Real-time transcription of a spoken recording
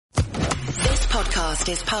podcast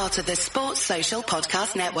is part of the Sports Social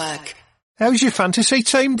Podcast Network. How's your fantasy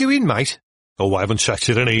team doing, mate? Oh, I haven't checked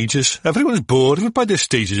it in ages. Everyone's bored of it by this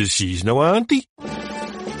stage of the season now, aren't they?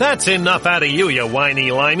 That's enough out of you, you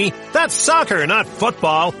whiny limey. That's soccer, not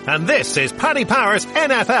football. And this is Paddy Power's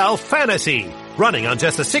NFL Fantasy. Running on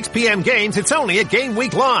just the 6 p.m. games, it's only a game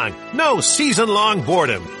week long. No season-long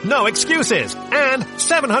boredom. No excuses. And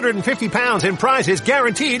 £750 in prizes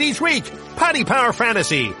guaranteed each week. Paddy Power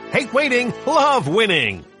Fantasy. Hate waiting, love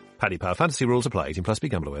winning. Paddy Power Fantasy rules apply. 18 plus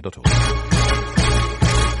BeGambleAware.org.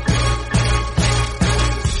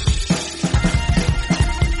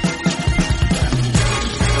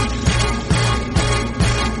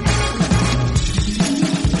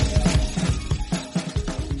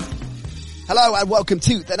 Hello and welcome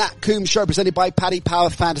to the Nat Coombs Show presented by Paddy Power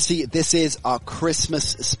Fantasy. This is our Christmas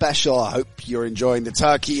special. I hope you're enjoying the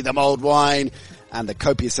turkey, the mulled wine, and the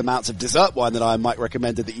copious amounts of dessert wine that I might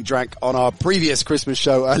recommended that you drank on our previous Christmas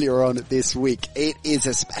show earlier on this week. It is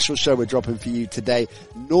a special show we're dropping for you today.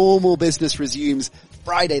 Normal business resumes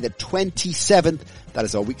Friday the 27th. That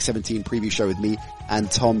is our Week 17 preview show with me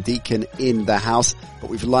and Tom Deacon in the house. But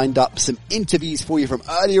we've lined up some interviews for you from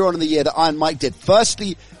earlier on in the year that I and Mike did.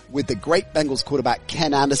 Firstly, with the great Bengals quarterback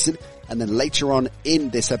Ken Anderson, and then later on in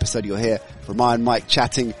this episode you'll hear from I and Mike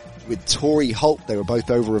chatting with Torry Holt. They were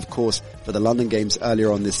both over, of course, for the London games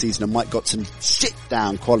earlier on this season, and Mike got some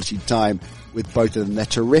sit-down quality time with both of them. They're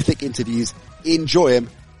terrific interviews. Enjoy them.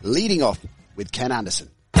 Leading off with Ken Anderson.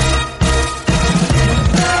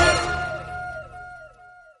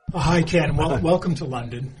 Oh, hi, Ken. Welcome to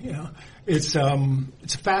London. You know, it's a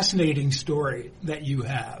fascinating story that you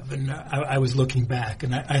have, and I was looking back,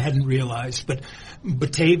 and I hadn't realized, but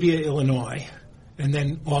Batavia, Illinois, and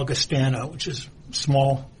then Augustana, which is a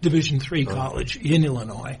small Division III college in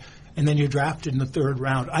Illinois, and then you're drafted in the third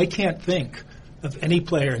round. I can't think of any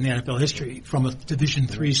player in the NFL history from a Division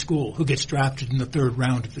III school who gets drafted in the third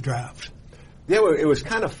round of the draft. Yeah, it was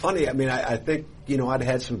kind of funny. I mean, I think, I'd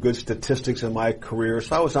had some good statistics in my career,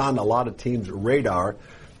 so I was on a lot of teams' radar.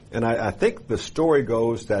 And I think the story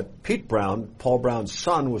goes that Pete Brown, Paul Brown's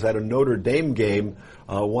son, was at a Notre Dame game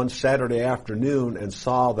one Saturday afternoon and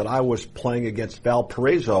saw that I was playing against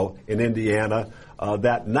Valparaiso in Indiana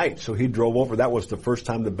that night. So he drove over. That was the first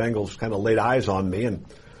time the Bengals kind of laid eyes on me and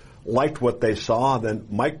liked what they saw. Then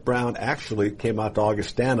Mike Brown actually came out to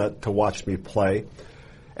Augustana to watch me play.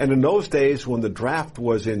 And in those days, when the draft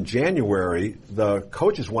was in January, the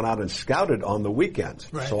coaches went out and scouted on the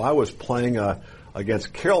weekends. Right. So I was playing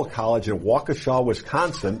against Carroll College in Waukesha,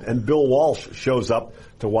 Wisconsin, and Bill Walsh shows up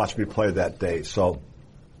to watch me play that day. So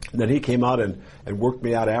then he came out and worked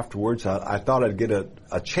me out afterwards. I thought I'd get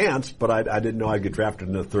a chance, but I didn't know I'd get drafted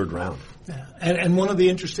in the third round. Yeah. And one of the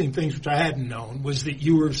interesting things, which I hadn't known, was that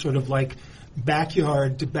you were sort of like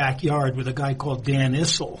backyard to backyard with a guy called Dan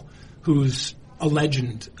Issel, who's a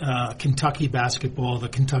legend, Kentucky basketball, the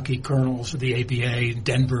Kentucky Colonels of the ABA,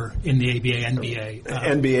 Denver in the ABA, NBA.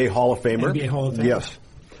 NBA Hall of Famer. NBA Hall of Famer. Yes.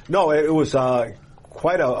 No, it was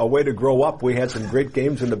quite a way to grow up. We had some great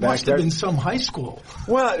games in the backyard. Must have been some high school.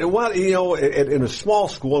 Well, in a small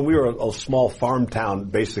school, and we were a small farm town,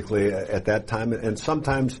 basically, at that time, and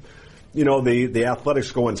sometimes, the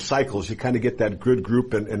athletics go in cycles. You kind of get that good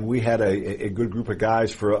group, and we had a good group of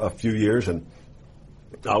guys for a few years, and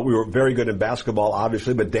we were very good in basketball,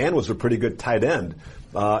 obviously, but Dan was a pretty good tight end.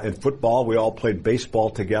 In football, we all played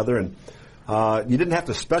baseball together, and you didn't have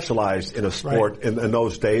to specialize in a sport in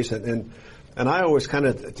those days. And I always kind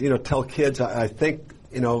of, tell kids, I think,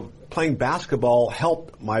 playing basketball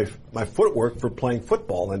helped my footwork for playing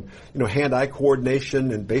football. And, hand-eye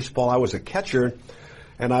coordination in baseball, I was a catcher.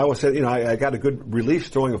 And I always said, I got a good release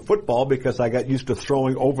throwing a football because I got used to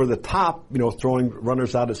throwing over the top, throwing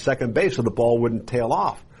runners out at second base so the ball wouldn't tail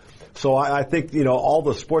off. So I think, all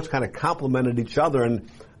the sports kind of complemented each other, and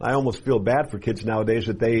I almost feel bad for kids nowadays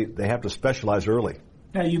that they have to specialize early.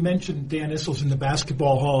 Now, you mentioned Dan Issel's in the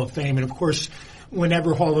Basketball Hall of Fame, and of course,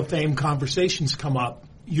 whenever Hall of Fame conversations come up,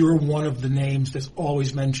 you're one of the names that's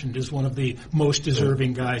always mentioned as one of the most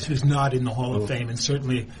deserving guys who's not in the Hall of Fame. And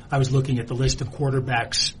certainly I was looking at the list of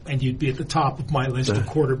quarterbacks, and you'd be at the top of my list of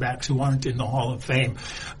quarterbacks who aren't in the Hall of Fame.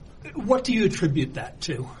 What do you attribute that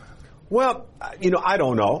to? Well, I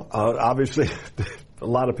don't know. Obviously, a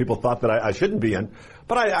lot of people thought that I shouldn't be in.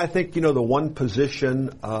 But I think, the one position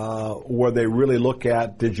where they really look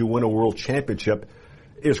at, did you win a world championship,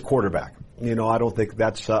 is quarterback. I don't think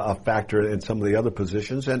that's a factor in some of the other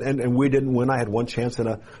positions. And we didn't win. I had one chance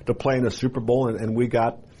to play in a Super Bowl, and we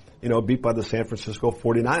got, beat by the San Francisco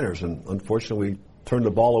 49ers. And unfortunately, we turned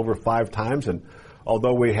the ball over 5 times. And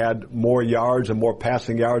although we had more yards and more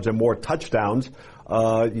passing yards and more touchdowns,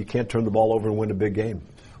 you can't turn the ball over and win a big game.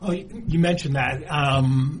 Well, you mentioned that.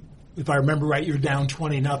 If I remember right, you're down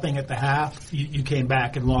 20-0 at the half. You came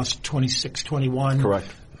back and lost 26-21. Correct.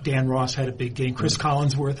 Dan Ross had a big game. Chris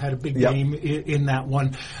Collinsworth had a big game in that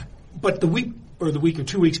one. But the week or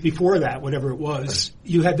 2 weeks before that, whatever it was,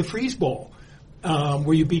 you had the Freeze Bowl,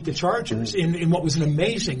 where you beat the Chargers in what was an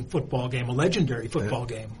amazing football game, a legendary football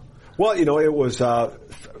game. Well, it was,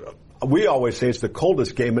 we always say it's the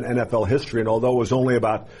coldest game in NFL history, and although it was only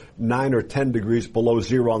about 9 or 10 degrees below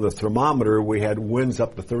zero on the thermometer, we had winds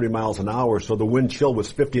up to 30 miles an hour, so the wind chill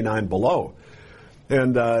was 59 below.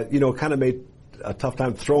 And, kind of made a tough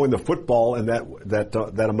time throwing the football in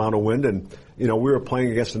that amount of wind. And, we were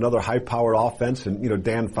playing against another high-powered offense, and,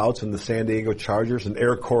 Dan Fouts and the San Diego Chargers and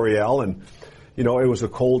Eric Coryell, and, it was a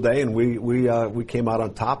cold day, and we came out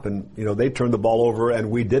on top, and, they turned the ball over, and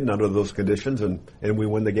we didn't under those conditions, and we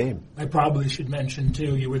win the game. I probably should mention,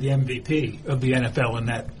 too, you were the MVP of the NFL in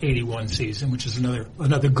that 81 season, which is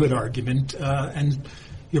another good argument. And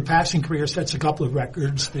your passing career sets a couple of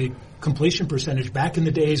records. The completion percentage back in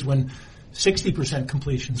the days when 60%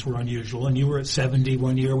 completions were unusual, and you were at 70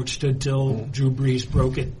 one year, which stood till Drew Brees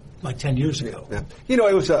broke it like 10 years ago. Yeah.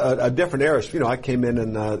 It was a different era. I came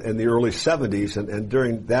in the early 70s, and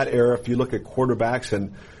during that era, if you look at quarterbacks,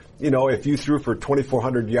 and, if you threw for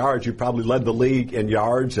 2,400 yards, you probably led the league in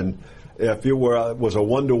yards, and if you was a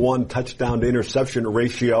 1-to-1 touchdown to interception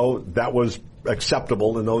ratio, that was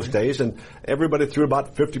acceptable in those days, and everybody threw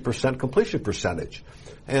about 50% completion percentage.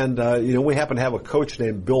 And, we happen to have a coach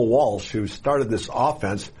named Bill Walsh who started this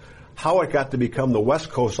offense. How it got to become the West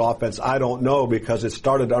Coast offense, I don't know, because it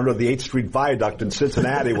started under the 8th Street Viaduct in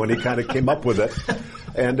Cincinnati when he kind of came up with it.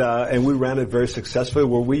 And we ran it very successfully,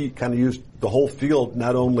 where we kind of used the whole field,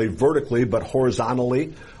 not only vertically, but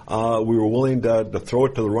horizontally. We were willing to throw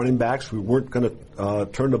it to the running backs. We weren't going to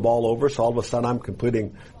turn the ball over. So all of a sudden I'm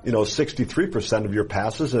completing, 63% of your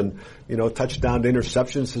passes, and, touchdown to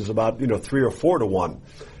interceptions is about, 3 or 4 to 1.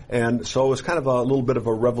 And so it was kind of a little bit of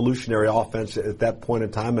a revolutionary offense at that point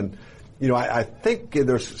in time. And, I think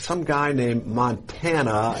there's some guy named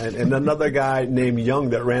Montana and another guy named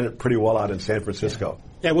Young that ran it pretty well out in San Francisco.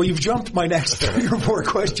 Yeah, well, you've jumped my next 3 or 4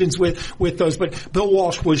 questions with those. But Bill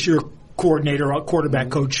Walsh was your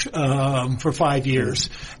quarterback coach for 5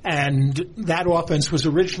 years. And that offense was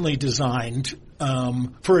originally designed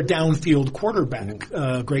for a downfield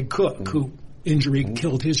quarterback, Greg Cook, who injury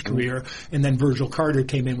killed his career, and then Virgil Carter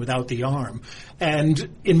came in without the arm.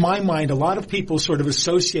 And in my mind, a lot of people sort of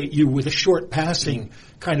associate you with a short passing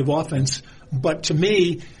kind of offense. But to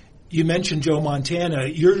me, you mentioned Joe Montana.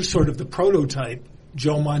 You're sort of the prototype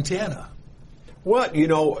Joe Montana. Well,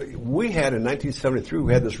 we had in 1973,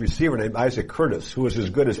 we had this receiver named Isaac Curtis, who was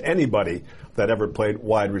as good as anybody that ever played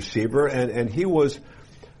wide receiver. And he was,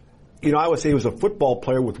 I would say he was a football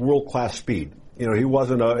player with world-class speed. He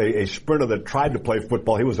wasn't a sprinter that tried to play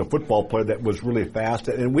football. He was a football player that was really fast.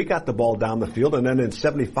 And we got the ball down the field. And then in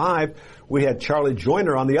 75, we had Charlie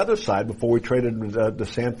Joyner on the other side before we traded to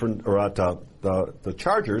Sanford or the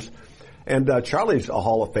Chargers. And Charlie's a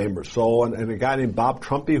Hall of Famer. So, and a guy named Bob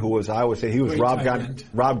Trumpy, who was, I would say, he was Rob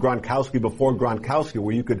Gronkowski before Gronkowski,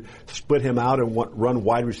 where you could split him out and run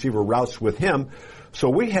wide receiver routes with him. So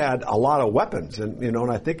we had a lot of weapons. And,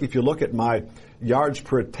 and I think if you look at my yards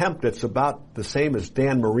per attempt, it's about the same as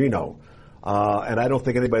Dan Marino. And I don't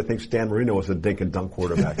think anybody thinks Dan Marino was a dink and dunk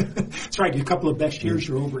quarterback. That's right. A couple of best years,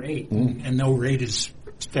 you're over 8, and over 8 is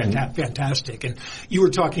fantastic. And you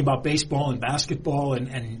were talking about baseball and basketball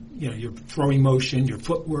and your throwing motion, your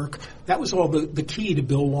footwork. That was all the key to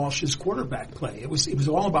Bill Walsh's quarterback play. It was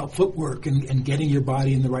all about footwork and getting your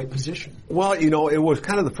body in the right position. Well, it was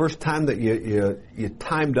kind of the first time that you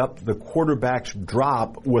timed up the quarterback's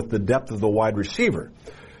drop with the depth of the wide receiver.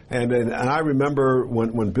 And I remember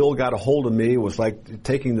when Bill got a hold of me, it was like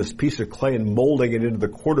taking this piece of clay and molding it into the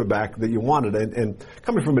quarterback that you wanted. And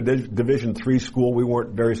coming from a Division III school, we weren't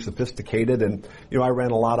very sophisticated. And, I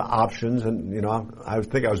ran a lot of options. And, I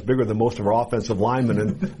think I was bigger than most of our offensive linemen.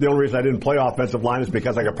 And the only reason I didn't play offensive line is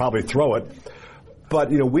because I could probably throw it.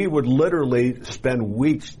 But, we would literally spend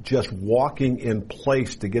weeks just walking in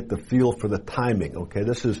place to get the feel for the timing. Okay,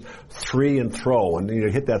 this is 3 and throw. And,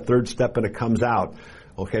 hit that third step and it comes out.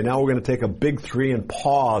 Okay, now we're going to take a big 3 and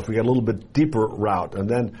pause. We got a little bit deeper route. And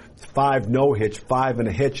then 5 no hitch, 5 and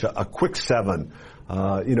a hitch, a quick 7.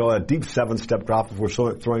 A deep 7-step drop if we're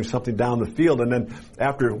throwing something down the field. And then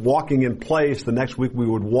after walking in place, the next week we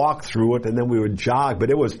would walk through it and then we would jog.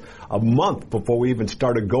 But it was a month before we even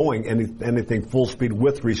started going anything full speed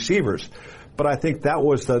with receivers. But I think that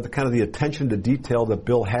was the kind of the attention to detail that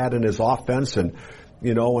Bill had in his offense. And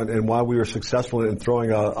and why we were successful in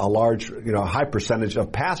throwing a large, high percentage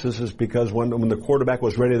of passes is because when the quarterback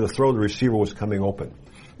was ready to throw, the receiver was coming open.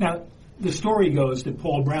 Now, the story goes that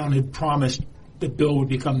Paul Brown had promised that Bill would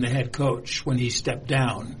become the head coach when he stepped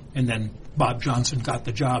down, and then Bob Johnson got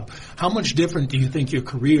the job. How much different do you think your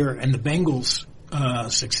career and the Bengals'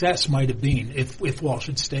 success might have been if Walsh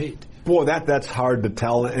had stayed? Boy, that's hard to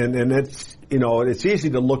tell, and it's it's easy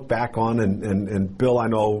to look back on, and Bill, I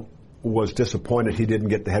know, was disappointed he didn't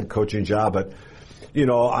get the head coaching job, but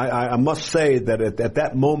I must say that at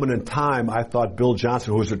that moment in time, I thought Bill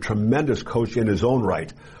Johnson, who was a tremendous coach in his own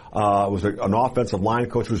right, was an offensive line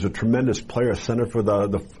coach, was a tremendous player, center for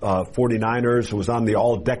the 49ers, who was on the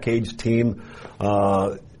all-decades team.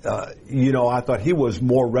 I thought he was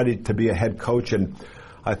more ready to be a head coach, and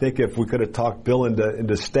I think if we could have talked Bill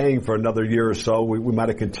into staying for another year or so, we might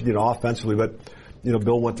have continued offensively, but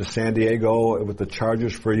Bill went to San Diego with the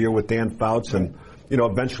Chargers for a year with Dan Fouts, and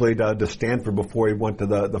eventually to Stanford before he went to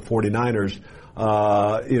the 49ers.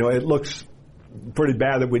 It looks pretty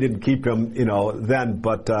bad that we didn't keep him, then,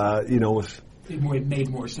 but it made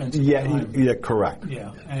more sense. Yeah, correct.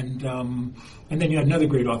 Yeah, and then you had another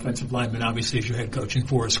great offensive lineman, obviously, as your head coach in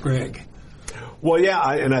Forrest Gregg. Well, yeah,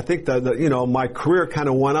 and I think that my career kind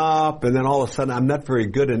of went up, and then all of a sudden I'm not very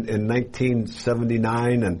good in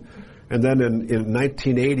 1979, and then in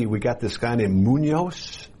 1980 we got this guy named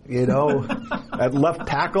Munoz, at left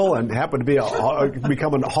tackle, and happened to be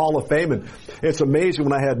becoming a Hall of Fame. And it's amazing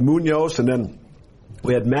when I had Munoz, and then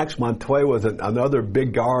we had Max Montoya with another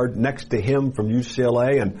big guard next to him from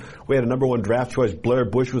UCLA, and we had a number one draft choice. Blair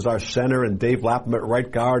Bush was our center, and Dave Lapham at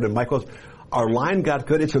right guard, and Michael. Our line got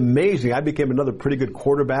good. It's amazing. I became another pretty good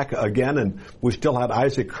quarterback again, and we still had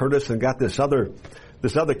Isaac Curtis, and got this other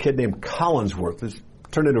kid named Collinsworth. This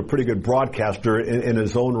turned into a pretty good broadcaster in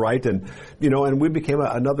his own right, and we became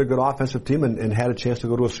another good offensive team and had a chance to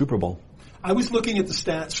go to a Super Bowl. I was looking at the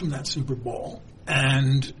stats from that Super Bowl,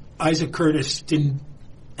 and Isaac Curtis didn't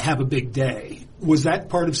have a big day. Was that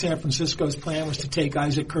part of San Francisco's plan, was to take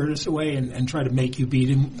Isaac Curtis away and try to make you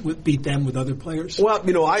beat them with other players? Well,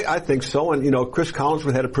 I think so. And, Chris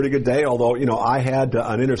Collinsworth had a pretty good day, although, I had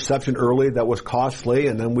an interception early that was costly,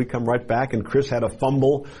 and then we come right back, and Chris had a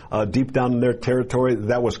fumble deep down in their territory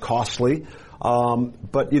that was costly.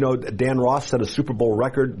 But Dan Ross set a Super Bowl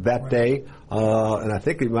record that day, and I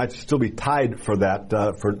think it might still be tied for that,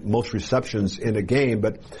 for most receptions in a game.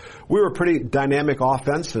 But we were a pretty dynamic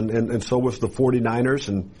offense, and so was the 49ers.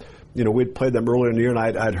 And, we'd played them earlier in the year, and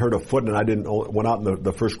I'd hurt a foot, and I went out in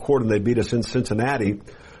the first quarter, and they beat us in Cincinnati.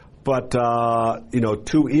 But,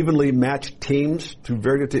 two evenly matched teams, two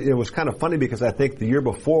very good teams. It was kind of funny because I think the year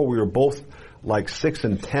before we were both like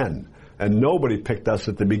 6-10. And nobody picked us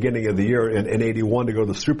at the beginning of the year in 81 to go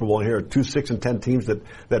to the Super Bowl. And here are two 6-10 teams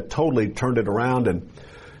that totally turned it around. And,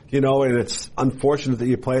 and it's unfortunate that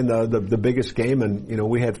you play in the biggest game. And,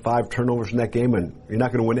 we had 5 turnovers in that game. And you're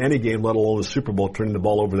not going to win any game, let alone the Super Bowl, turning the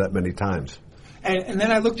ball over that many times. And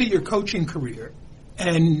then I looked at your coaching career.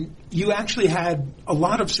 And you actually had a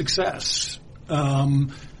lot of success.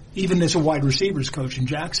 Even as a wide receivers coach in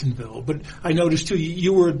Jacksonville. But I noticed, too,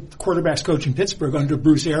 you were quarterbacks coach in Pittsburgh under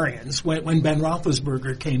Bruce Arians when Ben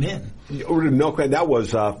Roethlisberger came in. No, that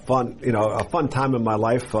was fun. A fun time in my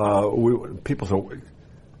life. People said,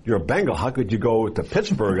 "You're a Bengal. How could you go to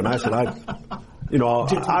Pittsburgh?" And I said, I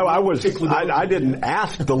didn't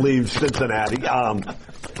ask to leave Cincinnati.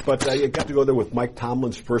 But I got to go there with Mike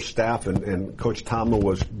Tomlin's first staff, and Coach Tomlin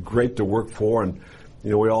was great to work for. And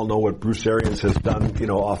we all know what Bruce Arians has done,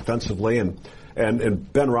 offensively, and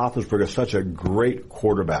Ben Roethlisberger is such a great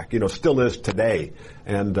quarterback, still is today,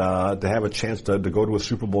 and to have a chance to go to a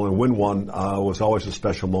Super Bowl and win one was always a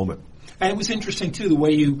special moment. And it was interesting, too, the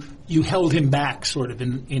way you held him back sort of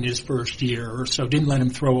in his first year or so, didn't let him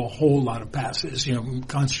throw a whole lot of passes,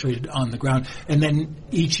 concentrated on the ground, and then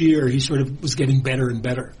each year he sort of was getting better and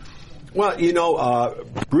better. Well,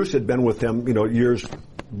 Bruce had been with him, years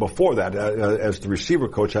before that as the receiver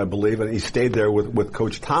coach, I believe, and he stayed there with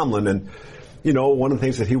Coach Tomlin. And one of the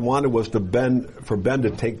things that he wanted was for Ben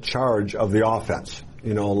to take charge of the offense.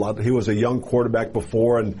 He was a young quarterback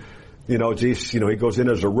before, and he goes in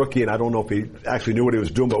as a rookie, and I don't know if he actually knew what he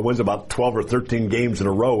was doing, but wins about 12 or 13 games in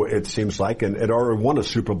a row, it seems like, and had already won a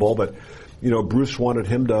Super Bowl. But Bruce wanted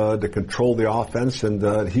him to control the offense,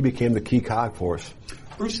 and he became the key cog for us.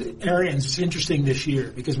 Bruce Arians is interesting this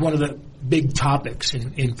year because one of the big topics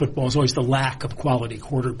in football is always the lack of quality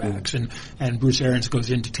quarterbacks. And Bruce Arians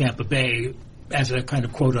goes into Tampa Bay as a kind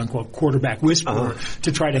of quote-unquote quarterback whisperer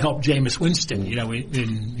to try to help Jameis Winston,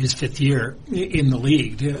 in his 5th year in the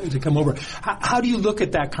league to come over. How do you look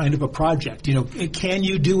at that kind of a project? Can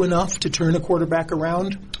you do enough to turn a quarterback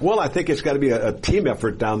around? Well, I think it's got to be a team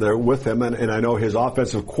effort down there with him, and I know his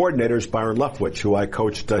offensive coordinator is Byron Leftwich, who I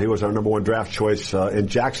coached. He was our number 1 draft choice in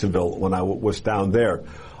Jacksonville when I was down there.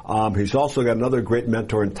 He's also got another great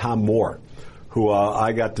mentor in Tom Moore, who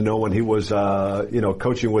I got to know when he was,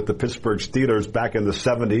 coaching with the Pittsburgh Steelers back in the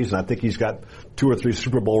 70s. And I think he's got 2 or 3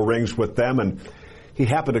 Super Bowl rings with them. And he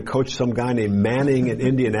happened to coach some guy named Manning in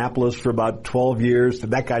Indianapolis for about 12 years.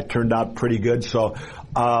 That guy turned out pretty good. So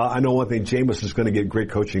I know one thing, Jameis is going to get great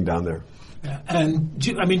coaching down there. Yeah. And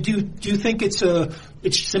do you think it's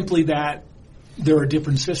simply that there are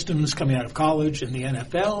different systems coming out of college and the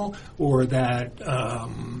NFL, or that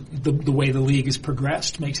the way the league has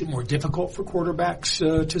progressed makes it more difficult for quarterbacks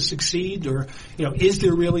to succeed? Or, is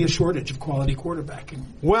there really a shortage of quality quarterbacking?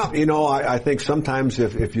 Well, I think sometimes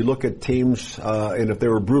if you look at teams, and if they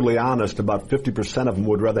were brutally honest, about 50% of them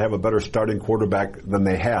would rather have a better starting quarterback than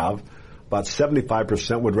they have. About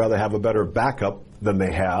 75% would rather have a better backup than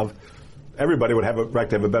they have. Everybody would like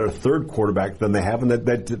to have a better third quarterback than they have, and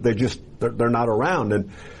they're not around. And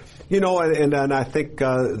and I think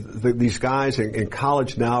these guys in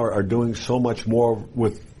college now are doing so much more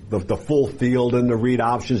with the full field and the read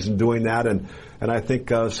options and doing that. And I think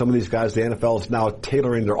some of these guys, the NFL is now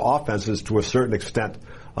tailoring their offenses to a certain extent.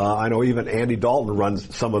 I know even Andy Dalton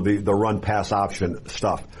runs some of the run pass option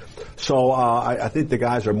stuff. So I think the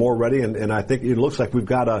guys are more ready, and I think it looks like we've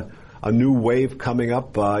got a new wave coming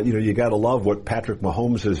up. You got to love what Patrick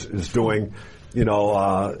Mahomes is doing,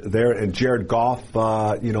 there. And Jared Goff,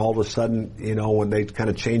 all of a sudden, when they kind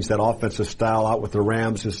of changed that offensive style out with the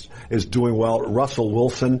Rams, is doing well. Russell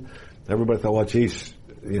Wilson, everybody thought, well, geez,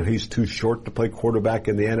 he's too short to play quarterback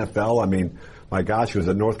in the NFL. I mean, my gosh, he was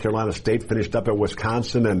at North Carolina State, finished up at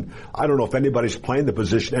Wisconsin, and I don't know if anybody's playing the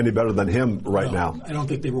position any better than him right now. I don't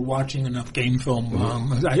think they were watching enough game film.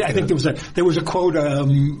 I think there was a quote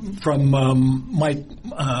from Mike.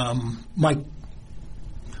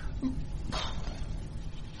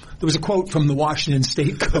 There was a quote from the Washington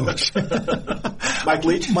State coach, Mike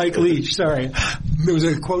Leach. Mike Leach, sorry. There was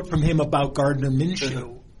a quote from him about Gardner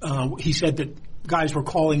Minshew. He said that guys were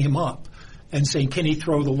calling him up and saying, can he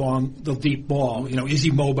throw the deep ball? Is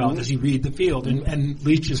he mobile? Does he read the field? And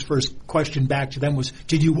Leach's first question back to them was,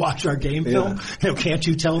 did you watch our game film? Can't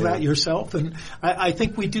you tell that yourself? And I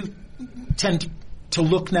think we do tend to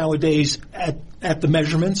look nowadays at the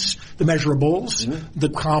measurements, the measurables, the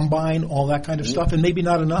combine, all that kind of stuff, and maybe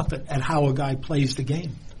not enough at how a guy plays the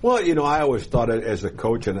game. Well, I always thought as a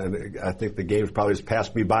coach, and I think the game's probably has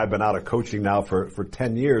passed me by. I've been out of coaching now for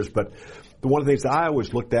 10 years, but one of the things that I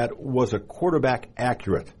always looked at was a quarterback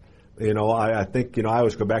accurate. I think, I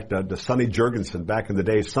always go back to Sonny Jurgensen back in the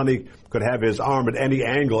day. Sonny could have his arm at any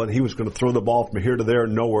angle, and he was going to throw the ball from here to there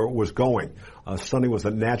and know where it was going. Sonny was a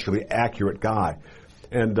naturally accurate guy.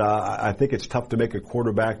 And I think it's tough to make a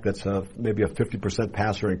quarterback that's maybe a 50%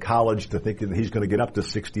 passer in college to think that he's going to get up to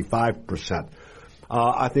 65%.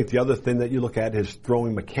 I think the other thing that you look at is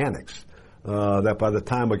throwing mechanics. That by the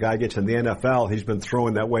time a guy gets in the NFL, he's been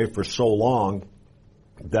throwing that way for so long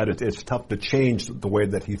that it's tough to change the way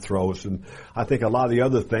that he throws. And I think a lot of the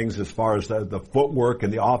other things, as far as the footwork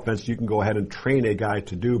and the offense, you can go ahead and train a guy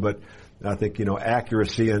to do. But I think,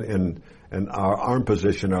 accuracy and our arm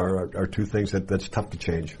position are two things that's tough to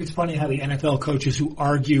change. It's funny how the NFL coaches who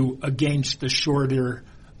argue against the shorter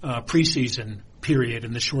preseason period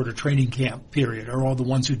and the shorter training camp period are all the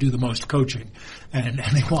ones who do the most coaching, and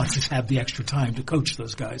they want to have the extra time to coach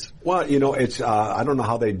those guys. Well, it's I don't know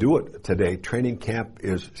how they do it today. Training camp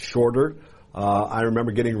is shorter. I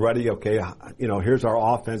remember getting ready. Okay, here's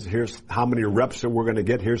our offense. Here's how many reps that we're going to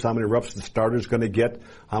get. Here's how many reps the starter's going to get.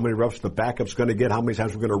 How many reps the backup's going to get. How many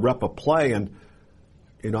times we're going to rep a play. And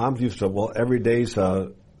I'm used to every day's 2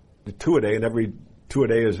 a day, and every 2 a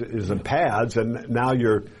day is in pads. And now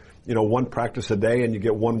you're one practice a day, and you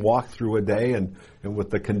get one walkthrough a day. And with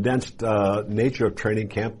the condensed nature of training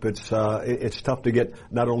camp, it's tough to get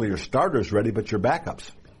not only your starters ready but your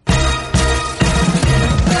backups.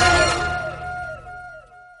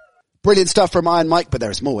 Brilliant stuff from Iron Mike, but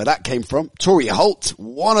there's more where that came from. Torry Holt,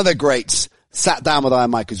 one of the greats, sat down with Iron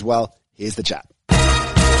Mike as well. Here's the chat.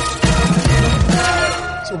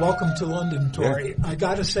 So welcome to London, Torry. Yeah. I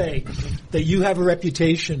got to say that you have a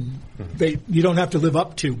reputation that you don't have to live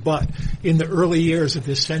up to, but in the early years of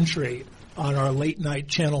this century, on our late night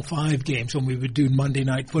Channel 5 games when we would do Monday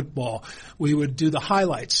Night Football. We would do the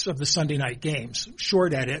highlights of the Sunday night games,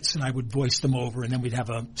 short edits, and I would voice them over, and then we'd have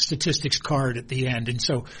a statistics card at the end. And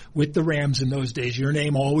so with the Rams in those days, your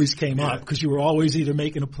name always came up because you were always either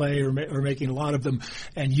making a play or making a lot of them,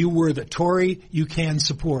 and you were the Torry you can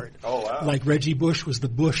support. Oh, wow. Like Reggie Bush was the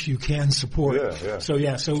Bush you can support.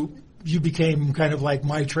 So you became kind of like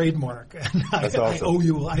my trademark. And That's awesome. I owe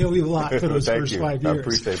you a lot for those first 5 years. I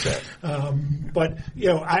appreciate that. But,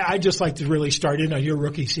 I just like to really start in on your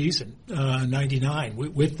rookie season, 99,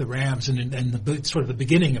 with the Rams and the sort of the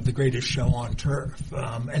beginning of the greatest show on turf.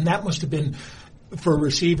 And that must have been, for a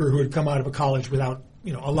receiver who had come out of a college without,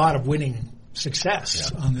 a lot of winning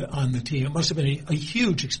success on the team. It must have been a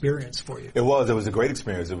huge experience for you. It was a great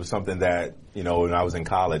experience. It was something that, when I was in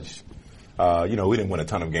college, we didn't win a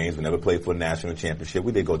ton of games. We never played for the national championship.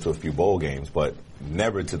 We did go to a few bowl games, but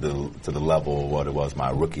never to the level of what it was my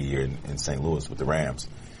rookie year in St. Louis with the Rams.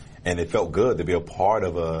 And it felt good to be a part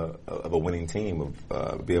of a winning team,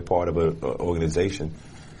 be a part of an organization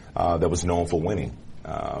that was known for winning.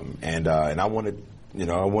 And I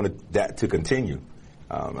wanted that to continue.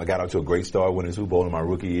 I got out to a great start, winning the Super Bowl in my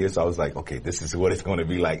rookie year, so I was like, okay, this is what it's going to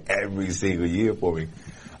be like every single year for me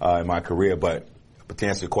in my career. But to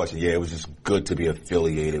answer your question, it was just good to be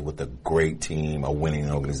affiliated with a great team, a winning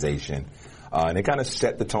organization, and it kind of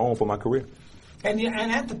set the tone for my career. And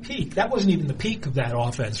at the peak, that wasn't even the peak of that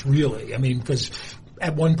offense, really. I mean, because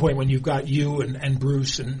at one point when you've got you and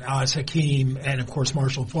Bruce and Oz Hakeem and, of course,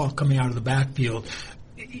 Marshall Faulk coming out of the backfield,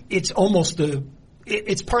 it's almost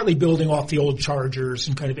it's partly building off the old Chargers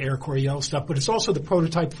and kind of Air Coryell stuff, but it's also the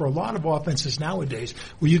prototype for a lot of offenses nowadays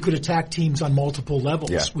where you could attack teams on multiple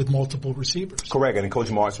levels with multiple receivers. Correct, and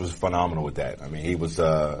Coach March was phenomenal with that. I mean, he was,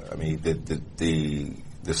 the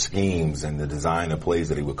schemes and the design of plays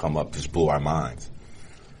that he would come up just blew our minds.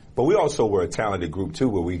 But we also were a talented group too,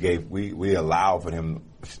 where we allowed for him,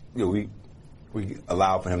 we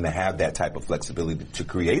allowed for him to have that type of flexibility to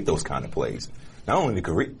create those kind of plays. Not only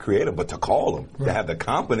to create them, but to call them, to have the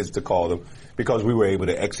confidence to call them, because we were able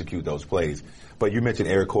to execute those plays. But you mentioned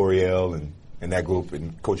Eric Coryell and that group,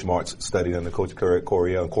 and Coach March studied under Coach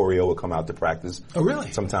Coryell, and Coryell would come out to practice. Oh,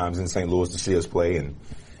 really? Sometimes in St. Louis to see us play,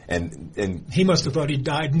 and he must have thought he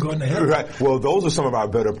died and gone to heaven. Right. Well, those are some of our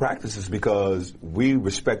better practices because we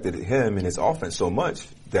respected him and his offense so much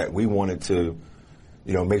that we wanted to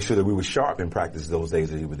make sure that we were sharp in practice those days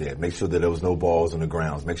that he was there. Make sure that there was no balls on the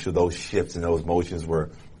grounds. Make sure those shifts and those motions were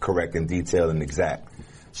correct and detailed and exact.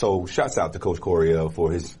 So shouts out to Coach Coryell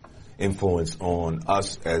for his influence on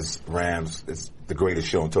us as Rams. It's the greatest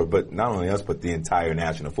show on tour, but not only us, but the entire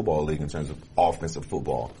National Football League in terms of offensive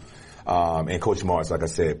football. And Coach March, like I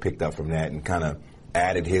said, picked up from that and kind of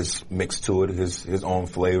added his mix to it, his own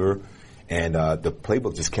flavor. And the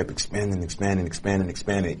playbook just kept expanding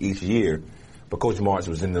each year. But Coach March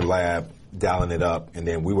was in the lab dialing it up, and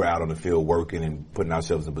then we were out on the field working and putting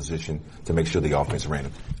ourselves in a position to make sure the offense ran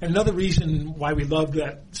it. Another reason why we loved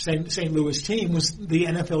that St. Louis team was the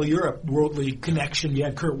NFL Europe World League connection. You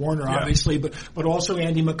had Kurt Warner, obviously, but also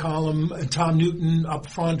Andy McCollum and Tom Newton up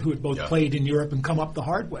front, who had both played in Europe and come up the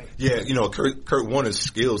hard way. Yeah, Kurt Warner's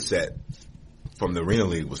skill set from the Arena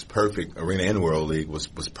League was perfect. Arena and World League was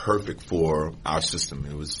perfect for our system.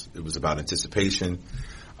 It was about anticipation.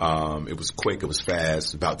 It was quick. It was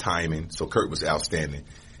fast. About timing. So Kurt was outstanding.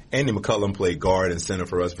 Andy McCullum played guard and center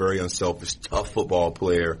for us. Very unselfish, tough football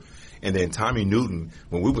player. And then Tommy Newton,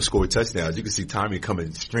 when we would score touchdowns, you could see Tommy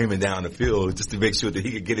coming streaming down the field just to make sure that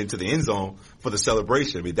he could get into the end zone for the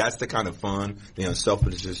celebration. I mean, that's the kind of fun, the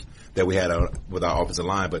unselfishness that we had with our offensive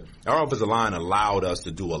line. But our offensive line allowed us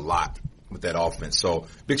to do a lot with that offense. So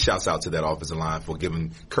big shouts out to that offensive line for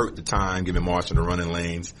giving Kurt the time, giving Marshall the running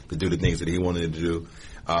lanes to do the things that he wanted to do.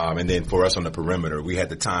 And then for us on the perimeter, we had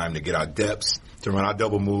the time to get our depths, to run our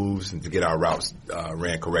double moves, and to get our routes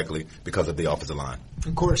ran correctly because of the offensive line.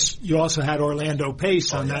 Of course, you also had Orlando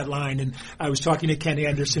Pace on that line, and I was talking to Kenny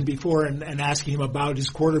Anderson before and asking him about his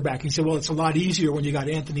quarterback. He said, well, it's a lot easier when you got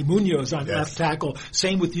Anthony Munoz on left tackle.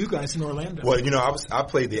 Same with you guys in Orlando. Well, I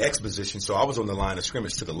played the X position, so I was on the line of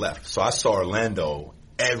scrimmage to the left. So I saw Orlando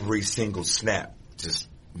every single snap, just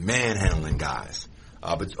manhandling guys.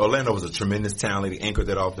 But Orlando was a tremendous talent. He anchored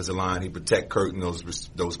that offensive line. He protected Kurt and those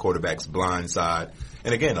quarterbacks blind side.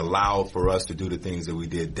 And again, allowed for us to do the things that we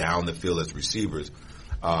did down the field as receivers.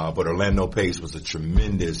 But Orlando Pace was a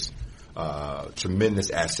tremendous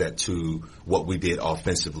asset to what we did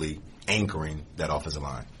offensively, anchoring that offensive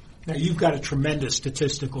line. Now, you've got a tremendous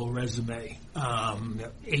statistical resume, 8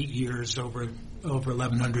 years over over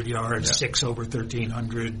 1,100 yards, 6 over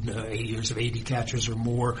 1,300, 8 years of 80 catches or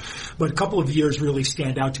more. But a couple of years really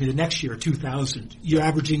stand out to me. The next year, 2000, you're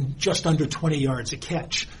averaging just under 20 yards a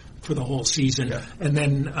catch for the whole season. Yeah. And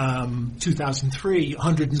then 2003,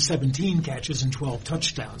 117 catches and 12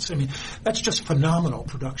 touchdowns. I mean, that's just phenomenal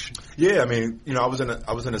production. Yeah, I mean, I was in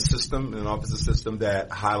a system, an offensive system that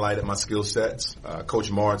highlighted my skill sets.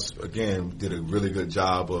 Coach Martz, again, did a really good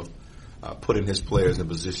job of putting his players in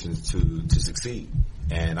positions to succeed.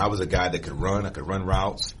 And I was a guy that could run. I could run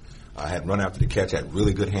routes. I had run after the catch, had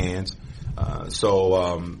really good hands.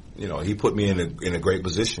 He put me in a great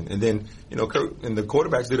position. And then, Kurt and the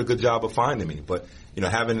quarterbacks did a good job of finding me. But,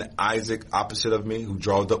 having Isaac opposite of me who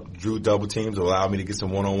drew double teams allowed me to get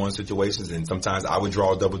some one-on-one situations. And sometimes I would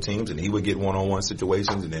draw double teams and he would get one-on-one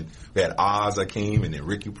situations. And then we had Oz Akeem and then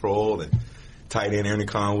Ricky Prohl and tight end Ernie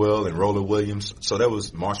Conwell and Roland Williams. So there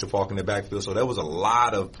was Marshall Falk in the backfield. So there was a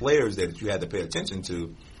lot of players that you had to pay attention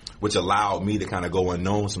to, which allowed me to kind of go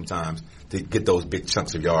unknown sometimes to get those big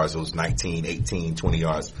chunks of yards, those 19, 18, 20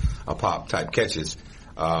 yards a pop type catches.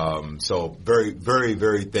 So very, very,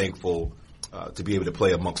 very thankful to be able to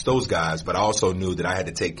play amongst those guys. But I also knew that I had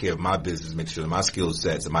to take care of my business, make sure that my skill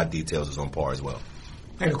sets and my details was on par as well.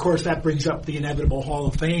 And, of course, that brings up the inevitable Hall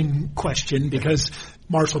of Fame question because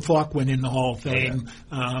Marshall Falk went in the Hall of Fame.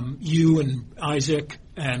 You and Isaac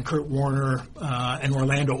and Kurt Warner and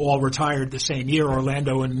Orlando all retired the same year.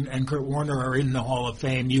 Orlando and Kurt Warner are in the Hall of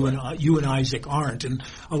Fame. You and Isaac aren't. And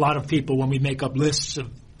a lot of people, when we make up lists of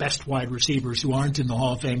best wide receivers who aren't in the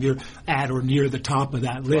Hall of Fame, you're at or near the top of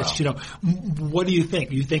that list. Wow. What do you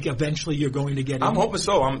think? Do you think eventually you're going to get in? I'm hoping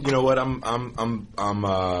so. I'm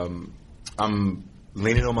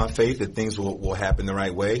leaning on my faith that things will happen the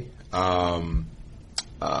right way.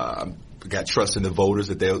 Got trust in the voters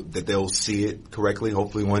that they'll see it correctly,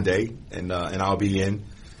 hopefully one day, and I'll be in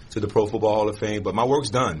to the Pro Football Hall of Fame. But my work's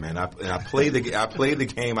done, man. I played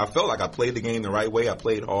the game. I felt like I played the game the right way. I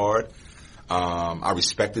played hard. I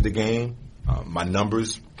respected the game. My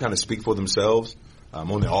numbers kind of speak for themselves. I'm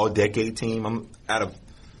on the all-decade team. I'm out of.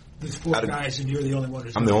 There's four guys, and you're the only one.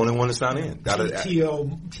 I'm the only one that's not in.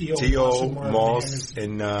 T.O., Moss,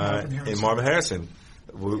 and Marvin Harrison.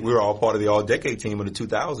 We were all part of the all-decade team of the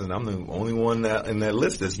 2000. I'm the only one in that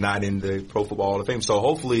list that's not in the Pro Football Hall of Fame. So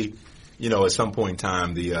hopefully, at some point in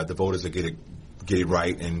time, the voters will get it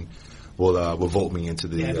right and will vote me into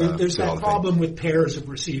the. There's that problem with pairs of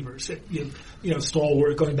receivers.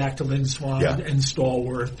 Stallworth, going back to Lynn Swan and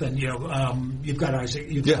Stallworth, and you've got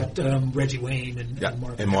Isaac, got Reggie Wayne and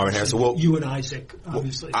Marvin Harrison. Well, you and Isaac,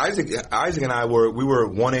 obviously. Isaac and I were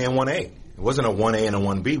 1A and 1A. It wasn't a 1A and a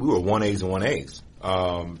 1B. We were 1As and 1As.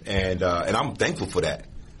 And I'm thankful for that,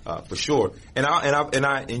 for sure.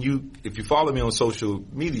 And you, if you follow me on social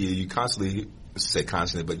media, you constantly,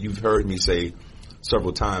 but you've heard me say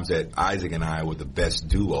several times that Isaac and I were the best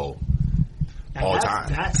duo all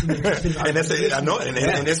time. That's an interesting and I know,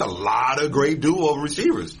 and there's a lot of great duo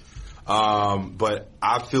receivers. But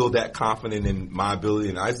I feel that confident in my ability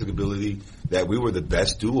and Isaac's ability that we were the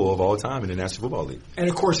best duo of all time in the National Football League. And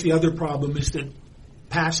of course, the other problem is that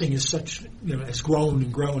passing is such, has grown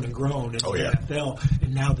and grown and grown in the NFL,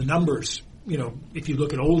 and now the numbers, if you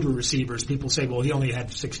look at older receivers, people say, well, he only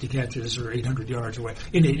had 60 catches or 800 yards or whatever,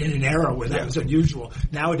 in an era where that was unusual.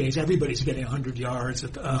 Nowadays, everybody's getting 100 yards,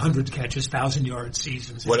 100 catches, 1,000-yard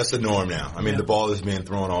seasons. Well, that's the norm now. I mean, the ball is being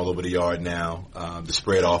thrown all over the yard now, the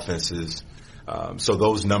spread offenses. So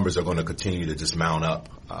those numbers are going to continue to just mount up.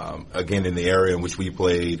 Again, in the area in which we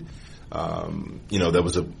played,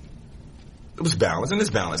 it was balanced, and it's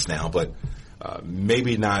balanced now, but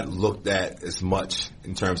maybe not looked at as much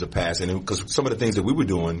in terms of passing. Because some of the things that we were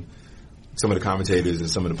doing, some of the commentators and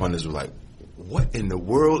some of the pundits were like, what in the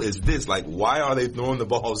world is this? Like, why are they throwing the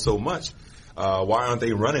ball so much? Why aren't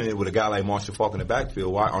they running it with a guy like Marshall Falk in the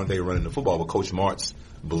backfield? Why aren't they running the football? But Coach Martz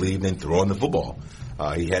believed in throwing the football.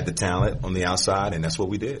 He had the talent on the outside, and that's what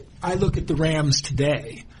we did. I look at the Rams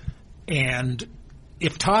today, and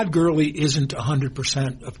if Todd Gurley isn't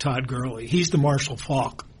 100% of Todd Gurley, he's the Marshall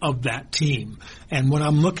Falk of that team. And when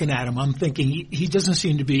I'm looking at him, I'm thinking he doesn't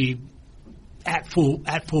seem to be at full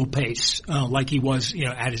pace like he was,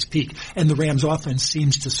 at his peak. And the Rams' offense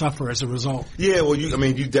seems to suffer as a result. Yeah, well,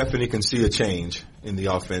 you definitely can see a change in the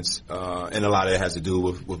offense, and a lot of it has to do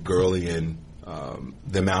with Gurley and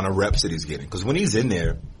the amount of reps that he's getting. Because when he's in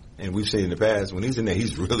there, and we've seen in the past, when he's in there,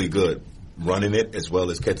 he's really good. Running it as well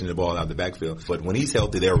as catching the ball out of the backfield. But when he's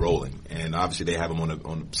healthy, they're rolling. And obviously they have him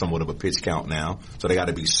on somewhat of a pitch count now, so they got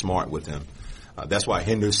to be smart with him. That's why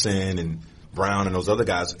Henderson and Brown and those other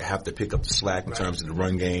guys have to pick up the slack in terms of the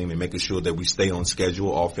run game and making sure that we stay on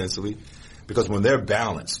schedule offensively. Because when they're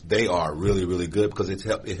balanced, they are really, really good because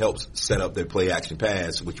it helps set up their play action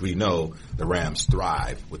pass, which we know the Rams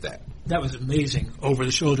thrive with that. That was amazing over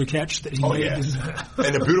the shoulder catch that he made. Yeah.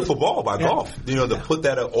 And a beautiful ball by Goff. To put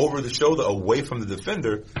that over the shoulder away from the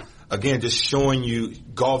defender, again, just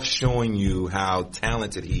Goff showing you how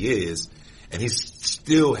talented he is, and he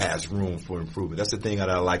still has room for improvement. That's the thing that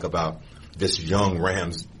I like about this young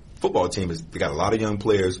Rams football team is they got a lot of young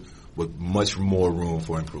players with much more room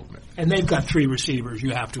for improvement. And they've got 3 receivers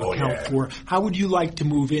you have to account for. How would you like to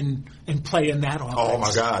move in and play in that offense? Oh,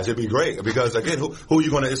 my gosh, it'd be great. Because, again, who are you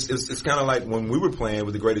going to – it's kind of like when we were playing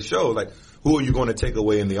with the Greatest Show, like, who are you going to take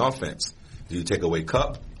away in the offense? Do you take away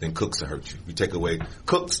Kupp, then Cooks will hurt you. You take away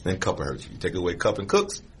Cooks, then Kupp will hurt you. You take away Kupp and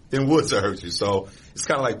Cooks, then Woods will hurt you. So it's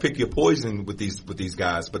kind of like pick your poison with these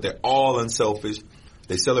guys. But they're all unselfish.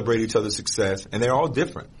 They celebrate each other's success, and they're all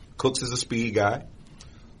different. Cooks is a speed guy.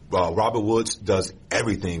 Robert Woods does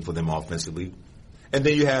everything for them offensively. And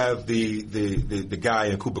then you have the guy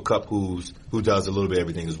in Cooper Kupp who does a little bit of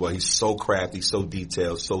everything as well. He's so crafty, so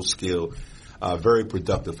detailed, so skilled, very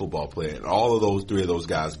productive football player. And all of those 3 of those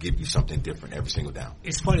guys give you something different every single down.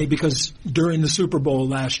 It's funny because during the Super Bowl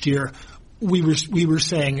last year, we were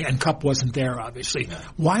saying, and Kupp wasn't there, obviously. Yeah.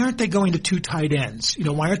 Why aren't they going to 2 tight ends?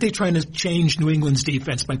 Why aren't they trying to change New England's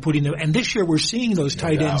defense by putting them? And this year we're seing those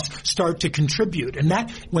tight ends start to contribute, and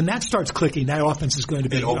when that starts clicking, that offense is going to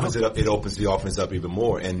be. It opens it up. It opens the offense up even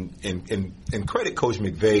more. And credit Coach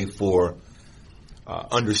McVay for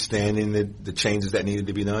understanding the changes that needed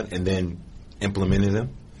to be done, and then implementing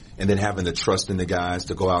them, and then having the trust in the guys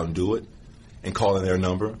to go out and do it, and calling their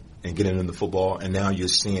number. And getting in the football, and now you're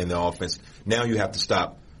seeing the offense. Now you have to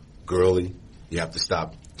stop Gurley. You have to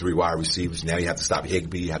stop 3 wide receivers. Now you have to stop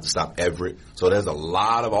Higbee. You have to stop Everett. So there's a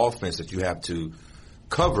lot of offense that you have to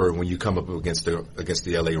cover when you come up against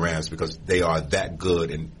the LA Rams because they are that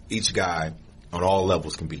good, and each guy on all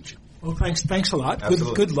levels can beat you. Well, thanks a lot.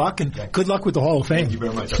 Absolutely. Good luck, and good luck with the Hall of Fame. Thank you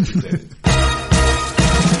very much. I appreciate it.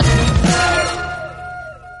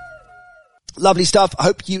 Lovely stuff. I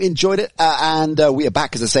hope you enjoyed it. And we are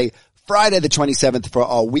back, as I say, Friday the 27th for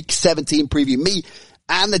our Week 17 preview. Me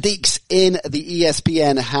and the Deeks in the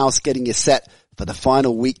ESPN house getting you set for the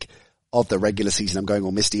final week of the regular season. I'm going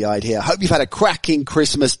all misty-eyed here. Hope you've had a cracking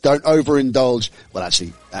Christmas. Don't overindulge. Well,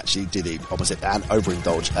 actually do the opposite and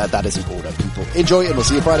overindulge. That is in order, people. Enjoy it, and we'll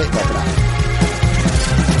see you Friday. Bye for now.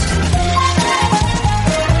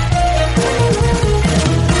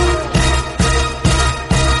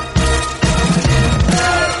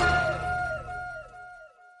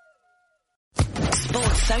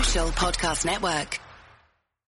 Social Podcast Network.